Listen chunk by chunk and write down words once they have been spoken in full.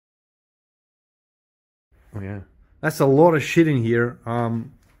Oh yeah, that's a lot of shit in here.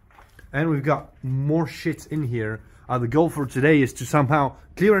 And we've got more shit in here. The goal for today is to somehow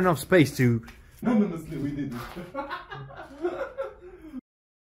clear enough space to... No, we did it.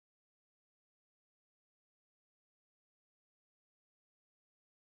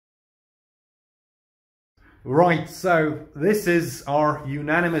 Right, so this is our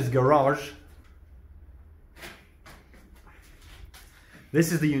unanimous garage.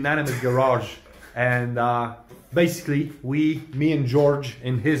 This is the unanimous garage, and basically me and George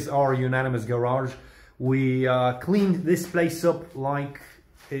in our unanimous garage, we cleaned this place up like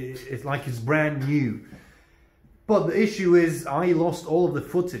it's brand new. But the issue is I lost all of the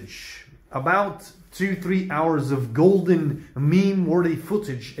footage. About 2-3 hours of golden meme-worthy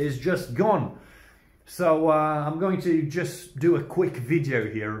footage is just gone. So I'm going to just do a quick video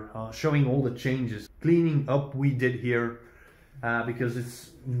here showing all the changes, cleaning up we did here, because it's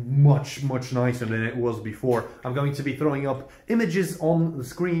much nicer than it was before. I'm going to be throwing up images on the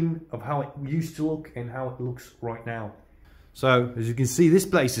screen of how it used to look and how it looks right now. So as you can see, this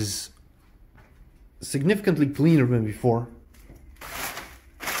place is significantly cleaner than before.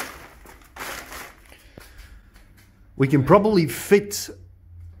 We can probably fit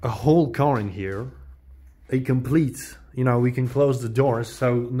a whole car in here. A complete, you know, we can close the doors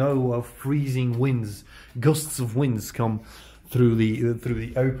so no freezing winds, gusts of winds come through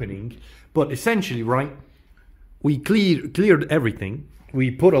the opening. But essentially, right, we cleared everything.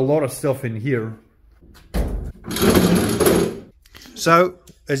 We put a lot of stuff in here. So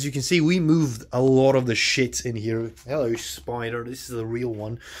as you can see, we moved a lot of the shit in here. Hello, spider. This is the real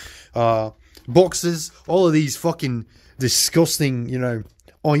one. Boxes, all of these fucking disgusting, you know,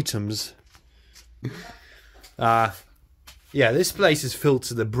 items. Yeah, this place is filled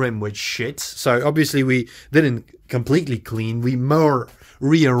to the brim with shit. So obviously we didn't completely clean. We more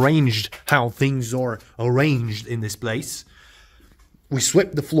rearranged how things are arranged in this place. We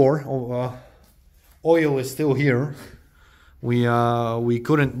swept the floor. Oil is still here. We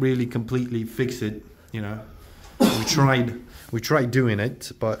couldn't really completely fix it, you know. We tried doing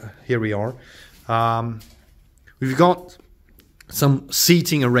it, but here we are. We've got some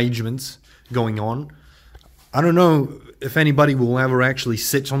seating arrangements going on. I don't know if anybody will ever actually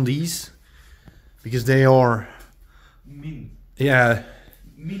sit on these, because they are, yeah,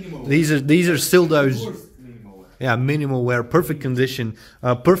 minimal. These are still those, yeah, minimal wear, perfect condition,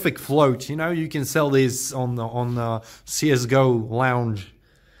 perfect float. You know, you can sell these on CS:GO lounge.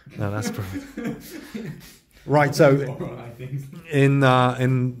 No, that's perfect. Right, so in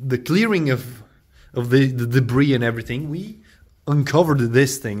the clearing of the debris and everything, we uncovered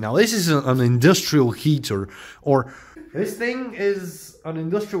this thing. Now this is an industrial heater, or this thing is an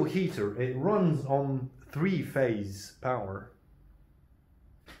industrial heater. It runs on 3-phase power,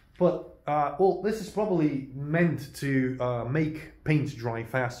 but well, this is probably meant to make paint dry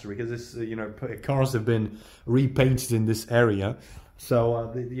faster, because this you know, cars have been repainted in this area.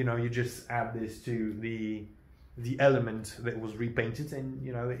 So you know, you just add this to the element that was repainted, and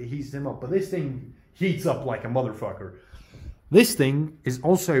you know, it heats them up. But this thing heats up like a motherfucker. This thing is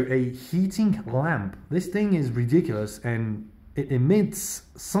also a heating lamp. This thing is ridiculous, and it emits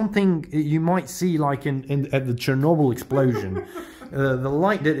something you might see like at the Chernobyl explosion. The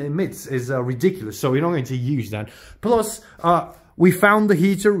light that it emits is ridiculous, so we're not going to use that. Plus, we found the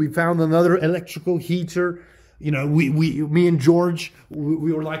heater. We found another electrical heater. You know, me and George,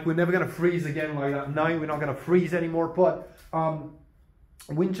 we were like, we're never gonna freeze again like that. No, we're not gonna freeze anymore. But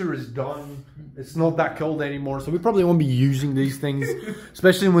winter is done. It's not that cold anymore, so we probably won't be using these things,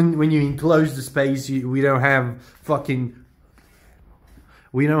 especially when you enclose the space. We don't have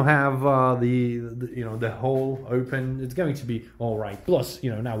the you know, the hole open. It's going to be all right. Plus,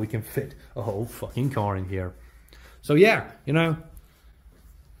 you know, now we can fit a whole fucking car in here. So yeah, you know,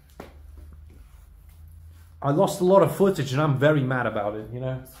 I lost a lot of footage and I'm very mad about it, you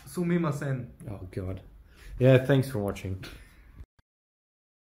know. Oh god. Yeah, thanks for watching.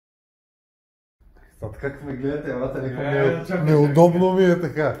 What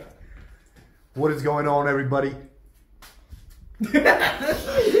is going on, everybody?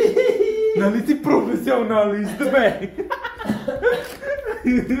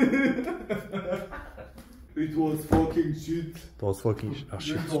 It was fucking shit. It was fucking shit. Oh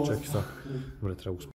shit, check stuff.